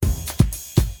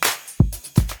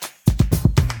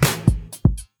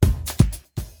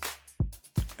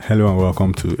Hello and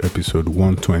welcome to episode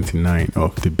 129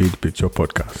 of the Big Picture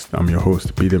Podcast. I'm your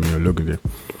host, Bidemi Ologide.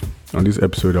 On this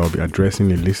episode, I'll be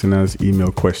addressing a listener's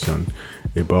email question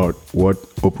about what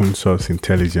open source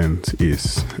intelligence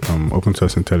is. Open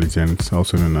source intelligence,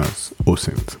 also known as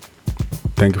OSINT.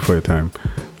 Thank you for your time.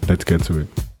 Let's get to it.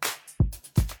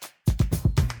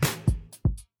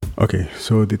 Okay,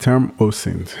 so the term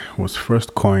OSINT was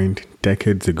first coined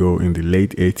decades ago in the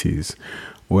late 80s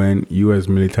when US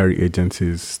military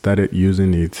agencies started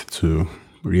using it to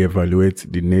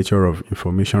reevaluate the nature of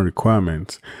information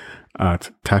requirements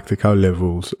at tactical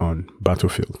levels on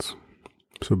battlefields.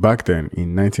 So back then,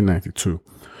 in 1992,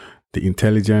 the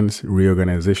Intelligence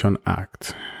Reorganization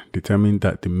Act determined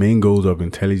that the main goals of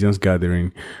intelligence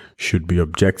gathering should be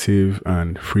objective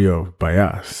and free of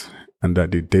bias, and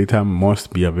that the data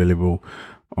must be available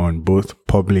on both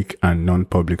public and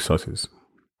non-public sources.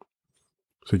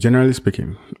 So generally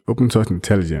speaking, open source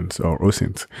intelligence, or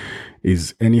OSINT,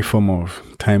 is any form of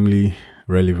timely,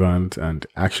 relevant, and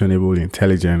actionable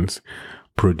intelligence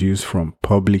produced from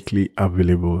publicly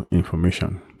available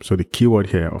information. So the keyword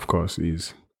here, of course,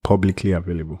 is publicly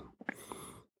available.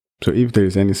 So if there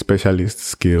is any specialist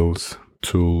skills,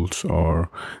 tools,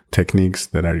 or techniques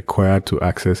that are required to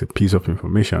access a piece of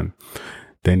information,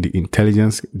 then the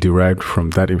intelligence derived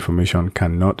from that information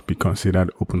cannot be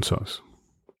considered open source.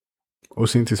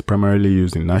 OSINT is primarily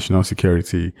used in national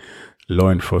security, law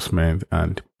enforcement,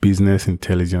 and business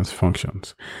intelligence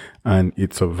functions, and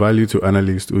it's of value to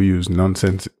analysts who use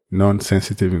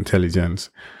non-sensitive intelligence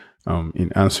in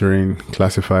answering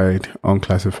classified,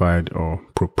 unclassified, or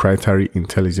proprietary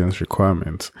intelligence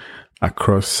requirements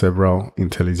across several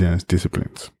intelligence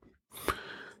disciplines.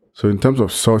 So in terms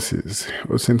of sources,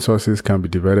 OSINT sources can be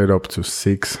divided up to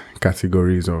 6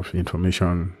 categories of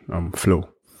information flow.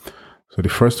 So the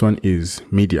first one is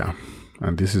media,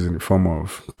 and this is in the form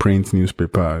of print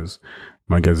newspapers,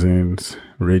 magazines,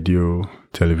 radio,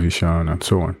 television, and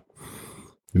so on.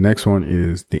 The next one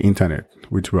is the internet,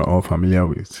 which we're all familiar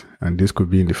with, and this could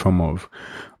be in the form of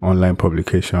online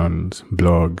publications,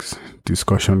 blogs,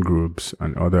 discussion groups,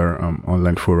 and other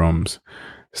online forums,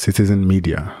 citizen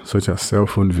media, such as cell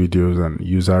phone videos and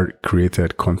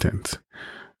user-created content.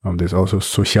 There's also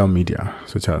social media,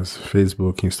 such as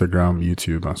Facebook, Instagram,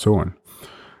 YouTube, and so on.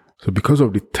 So because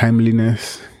of the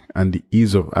timeliness and the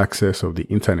ease of access of the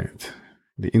internet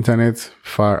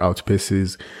far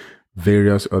outpaces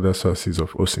various other sources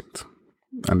of OSINT.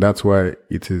 And that's why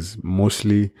it is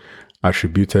mostly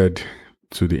attributed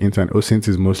to the internet. OSINT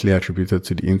is mostly attributed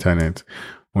to the internet.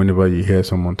 Whenever you hear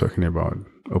someone talking about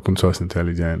open source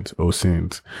intelligence,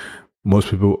 OSINT,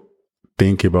 most people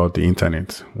think about the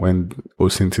internet when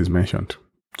OSINT is mentioned,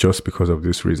 just because of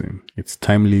this reason. It's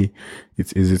timely,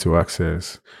 it's easy to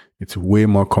access, it's way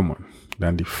more common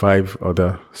than the 5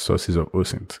 other sources of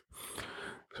OSINT.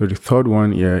 So the third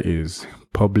one here is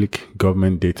public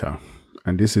government data,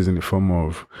 and this is in the form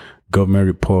of government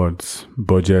reports,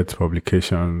 budget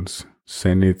publications,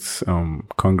 Senate,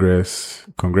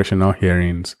 congressional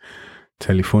hearings,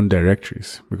 telephone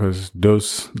directories, because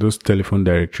those telephone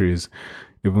directories,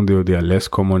 even though they are less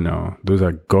common now, those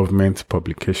are government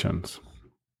publications.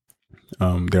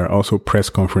 There are also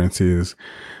press conferences,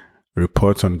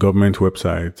 reports on government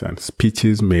websites, and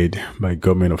speeches made by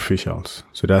government officials.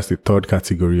 So that's the third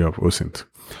category of OSINT.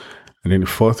 And then the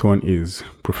fourth one is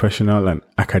professional and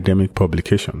academic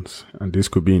publications. And this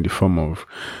could be in the form of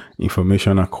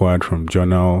information acquired from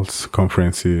journals,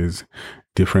 conferences,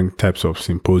 different types of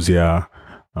symposia,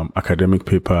 academic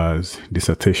papers,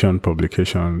 dissertation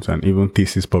publications, and even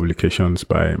thesis publications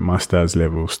by master's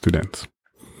level students.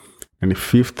 And the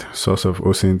fifth source of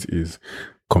OSINT is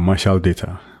commercial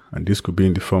data. And this could be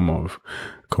in the form of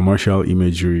commercial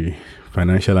imagery,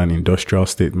 financial and industrial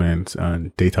statements,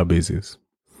 and databases.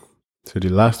 So the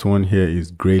last one here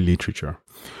is gray literature.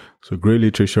 So gray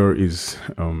literature is,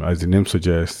 as the name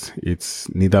suggests, it's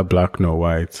neither black nor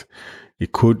white.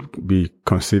 It could be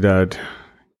considered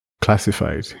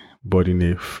classified, but in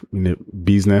a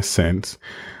business sense,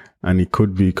 and it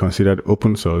could be considered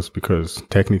open source because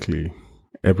technically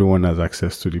everyone has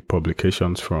access to the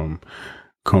publications from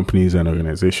companies and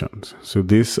organizations. So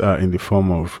these are in the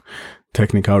form of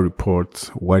technical reports,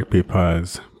 white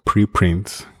papers,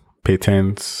 preprints,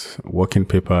 patents, working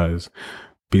papers,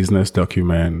 business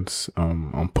documents,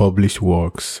 unpublished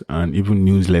works, and even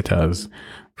newsletters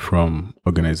from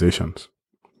organizations.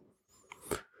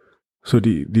 So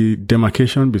the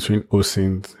demarcation between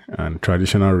OSINT and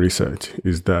traditional research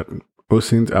is that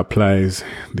OSINT applies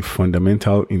the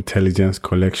fundamental intelligence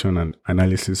collection and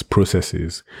analysis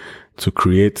processes to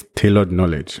create tailored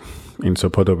knowledge in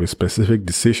support of a specific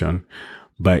decision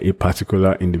by a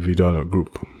particular individual or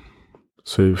group.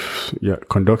 So if you're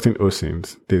conducting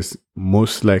OSINT, there's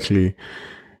most likely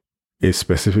a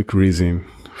specific reason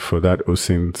for that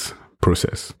OSINT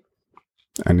process.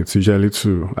 And it's usually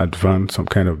to advance some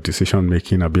kind of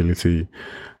decision-making ability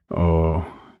or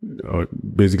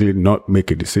basically not make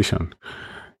a decision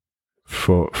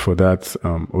for that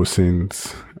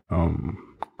OSINT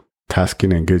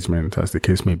tasking engagement, as the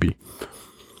case may be.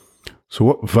 So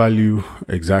what value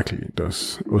exactly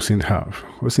does OSINT have?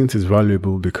 OSINT is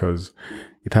valuable because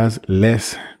it has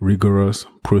less rigorous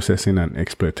processing and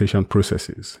exploitation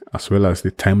processes, as well as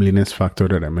the timeliness factor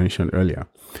that I mentioned earlier.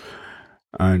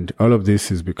 And all of this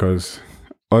is because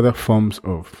other forms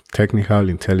of technical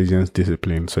intelligence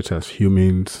disciplines, such as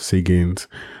HUMINT, SIGINT,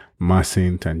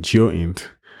 MASINT, and GeoINT,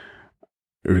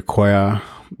 require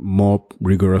more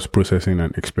rigorous processing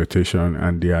and exploitation,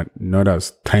 and they are not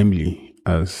as timely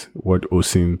as what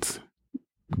OSINT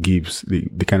gives, the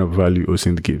kind of value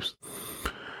OSINT gives.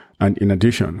 And in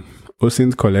addition,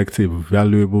 OSINT collects a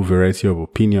valuable variety of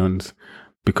opinions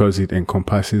because it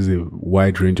encompasses a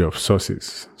wide range of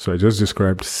sources. So I just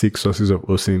described 6 sources of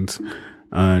OSINT,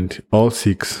 and all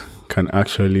 6 can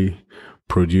actually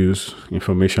produce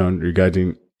information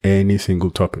regarding any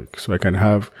single topic. So I can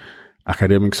have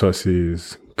academic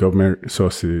sources, government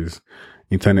sources,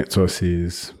 internet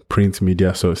sources, print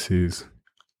media sources,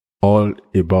 all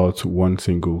about one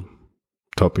single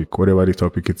topic, whatever the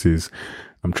topic it is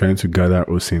I'm trying to gather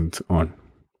OSINT on.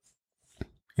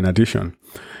 In addition,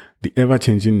 the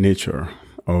ever-changing nature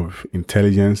of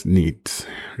intelligence needs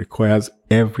requires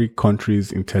every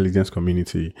country's intelligence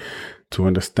community to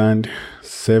understand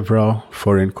several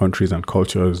foreign countries and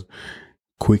cultures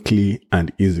quickly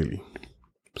and easily.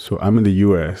 So I'm in the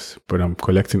US, but I'm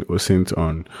collecting OSINT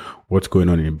on what's going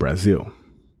on in Brazil.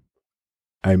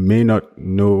 I may not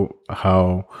know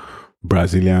how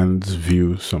Brazilians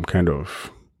view some kind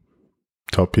of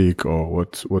topic or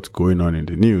what's going on in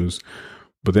the news,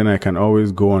 but then I can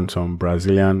always go on some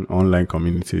Brazilian online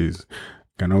communities.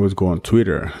 I can always go on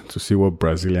Twitter to see what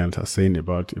Brazilians are saying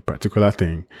about a particular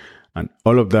thing. And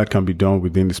all of that can be done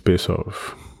within the space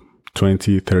of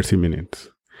 20, 30 minutes.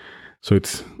 So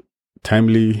it's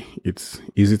timely, it's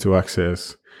easy to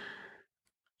access,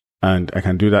 and I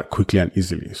can do that quickly and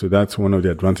easily. So that's one of the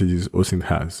advantages OSINT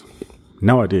has.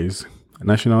 Nowadays,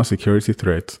 national security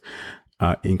threats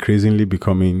are increasingly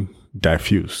becoming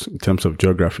diffuse in terms of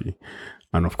geography.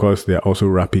 And of course, they are also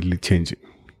rapidly changing.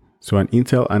 So an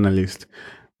Intel analyst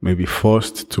may be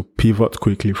forced to pivot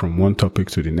quickly from one topic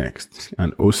to the next.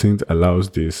 And OSINT allows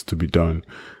this to be done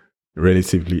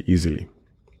relatively easily.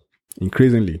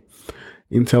 Increasingly,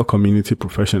 Intel community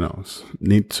professionals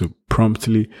need to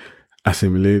promptly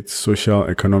assimilate social,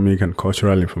 economic, and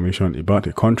cultural information about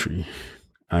a country,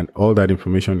 and all that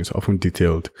information is often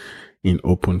detailed in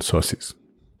open sources.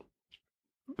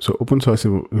 So open source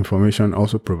information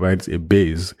also provides a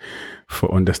base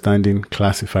for understanding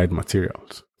classified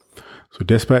materials. So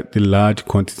despite the large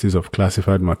quantities of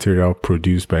classified material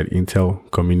produced by the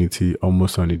Intel community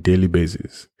almost on a daily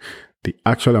basis, the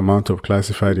actual amount of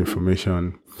classified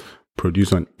information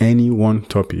produced on any one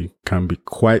topic can be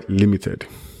quite limited.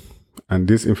 And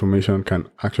this information can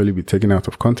actually be taken out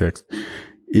of context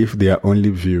if they are only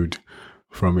viewed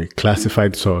from a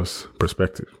classified source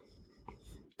perspective.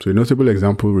 So a notable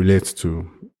example relates to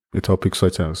a topic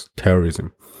such as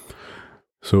terrorism.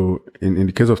 So in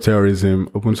the case of terrorism,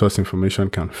 open source information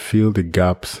can fill the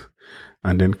gaps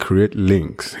and then create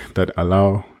links that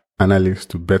allow analysts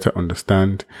to better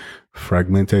understand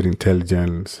fragmented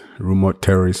intelligence, rumored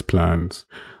terrorist plans,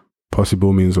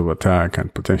 possible means of attack,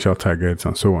 and potential targets,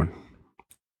 and so on.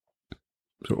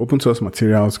 So open source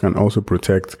materials can also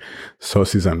protect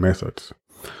sources and methods.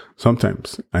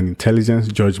 Sometimes an intelligence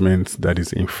judgment that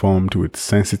is informed with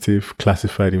sensitive,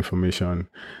 classified information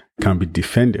can be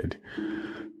defended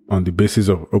on the basis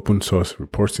of open source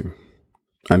reporting.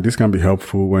 And this can be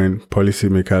helpful when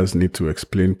policymakers need to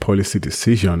explain policy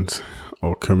decisions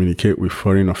or communicate with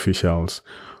foreign officials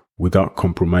without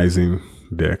compromising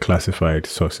their classified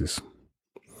sources.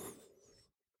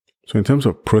 So in terms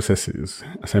of processes,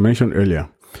 as I mentioned earlier,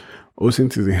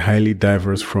 OSINT is a highly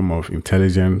diverse form of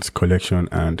intelligence collection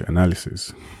and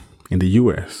analysis. In the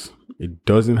US, it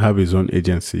doesn't have its own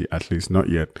agency, at least not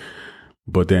yet,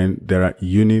 but then there are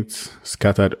units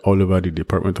scattered all over the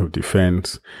Department of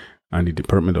Defense and the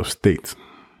Department of State.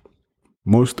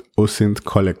 Most OSINT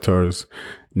collectors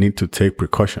need to take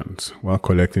precautions while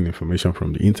collecting information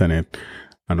from the internet.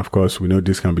 And of course, we know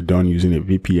this can be done using a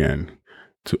VPN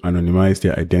to anonymize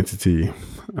their identity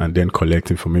and then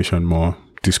collect information more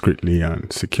discreetly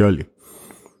and securely.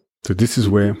 So this is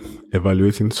where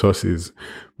evaluating sources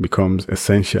becomes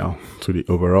essential to the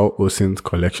overall OSINT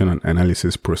collection and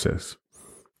analysis process.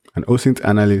 An OSINT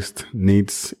analyst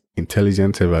needs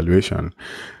intelligent evaluation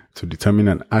to determine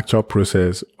an actual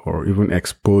process or even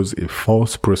expose a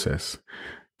false process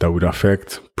that would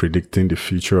affect predicting the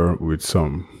future with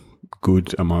some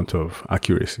good amount of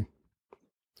accuracy.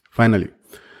 Finally,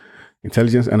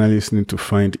 intelligence analysts need to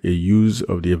find a use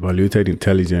of the evaluated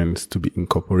intelligence to be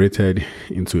incorporated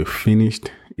into a finished,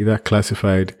 either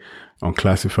classified,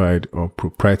 unclassified, or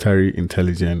proprietary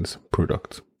intelligence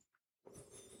product.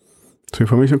 So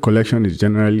information collection is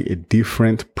generally a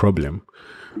different problem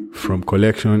from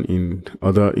collection in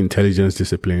other intelligence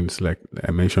disciplines like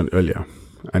I mentioned earlier.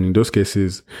 And in those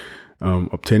cases,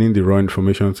 obtaining the raw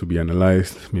information to be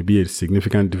analyzed may be a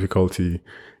significant difficulty,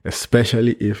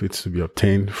 especially if it's to be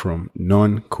obtained from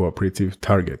non-cooperative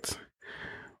targets.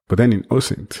 But then in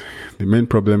OSINT, the main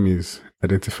problem is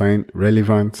identifying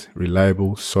relevant,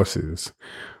 reliable sources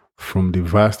from the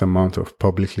vast amount of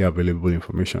publicly available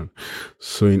information.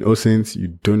 So in OSINT, you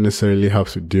don't necessarily have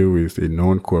to deal with a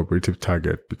non-cooperative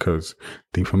target because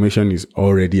the information is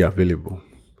already available.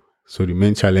 So the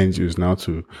main challenge is now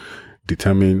to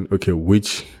determine, okay,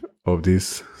 which of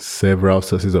these several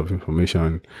sources of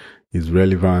information is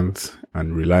relevant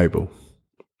and reliable.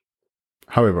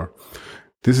 However,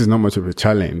 this is not much of a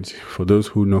challenge for those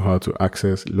who know how to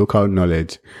access local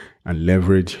knowledge and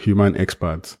leverage human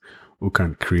experts who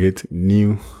can create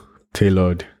new,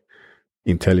 tailored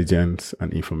intelligence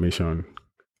and information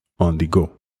on the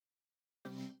go.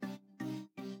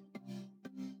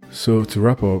 So to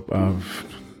wrap up, I've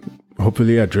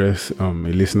hopefully addressed a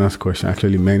listener's question,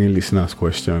 actually many listeners'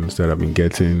 questions that I've been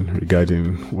getting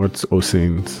regarding what's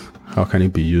OSINT, how can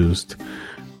it be used,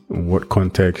 in what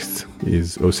context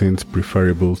is OSINT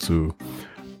preferable to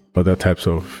other types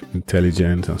of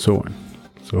intelligence and so on.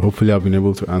 So hopefully I've been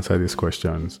able to answer these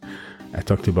questions. I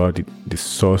talked about the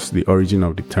source, the origin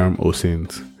of the term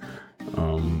OSINT.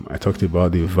 I talked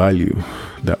about the value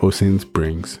that OSINT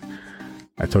brings.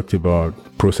 I talked about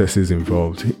processes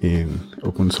involved in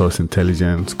open source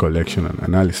intelligence collection and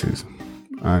analysis.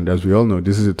 And as we all know,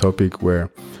 this is a topic where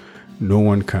no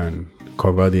one can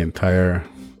cover the entire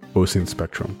OSINT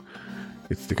spectrum.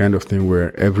 It's the kind of thing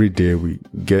where every day we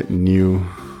get new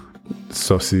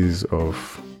sources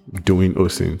of doing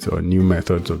OSINT or new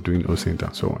methods of doing OSINT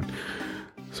and so on.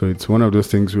 So it's one of those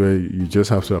things where you just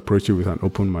have to approach it with an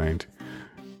open mind.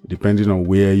 Depending on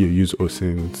where you use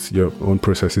OSINT, your own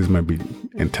processes might be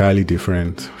entirely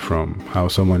different from how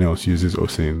someone else uses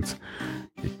OSINT.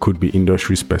 It could be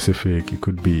industry specific, it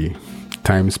could be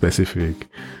time specific,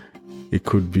 it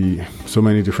could be so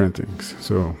many different things.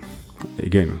 So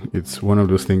again, it's one of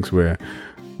those things where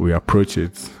we approach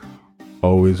it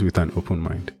always with an open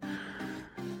mind.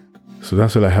 So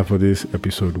that's all I have for this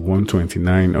episode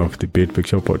 129 of the Big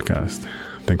Picture Podcast.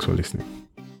 Thanks for listening.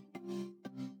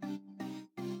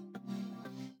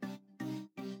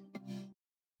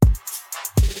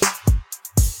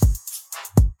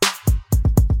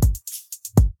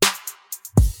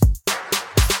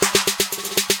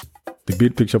 The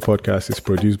Big Picture Podcast is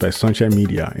produced by Sunshine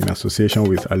Media in association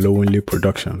with Alowonle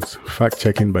Productions.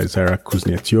 Fact-checking by Zara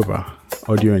Kuznetsova.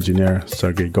 Audio engineer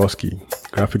Sergey Gorsky.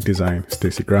 Graphic design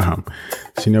Stacey Graham.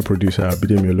 Senior producer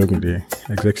Bidemi Ologunde.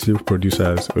 Executive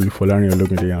producers Olufolari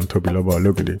Ologunde and Tobiloba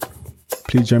Ologunde.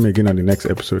 Please join me again on the next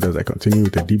episode as I continue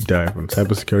with a deep dive on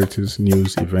cybersecurity's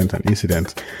news, events, and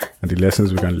incidents, and the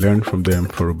lessons we can learn from them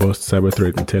for robust cyber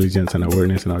threat intelligence and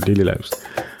awareness in our daily lives.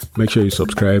 Make sure you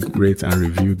subscribe, rate, and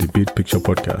review the Big Picture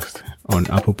Podcast on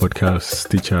Apple Podcasts,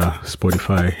 Stitcher,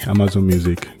 Spotify, Amazon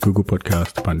Music, Google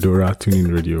Podcast, Pandora,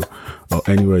 TuneIn Radio, or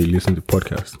anywhere you listen to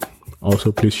podcasts.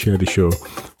 Also, please share the show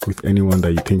with anyone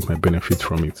that you think might benefit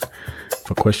from it.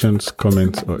 For questions,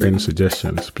 comments, or any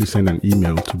suggestions, please send an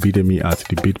email to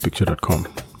bidemi@thebitpicture.com.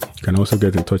 You can also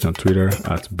get in touch on Twitter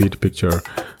 @bidpicture,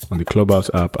 on the Clubhouse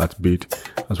app @bid,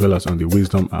 as well as on the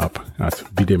Wisdom app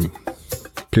 @bidemi.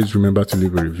 Please remember to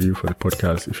leave a review for the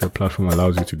podcast if your platform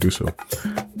allows you to do so.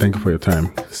 Thank you for your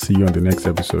time. See you on the next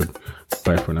episode.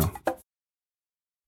 Bye for now.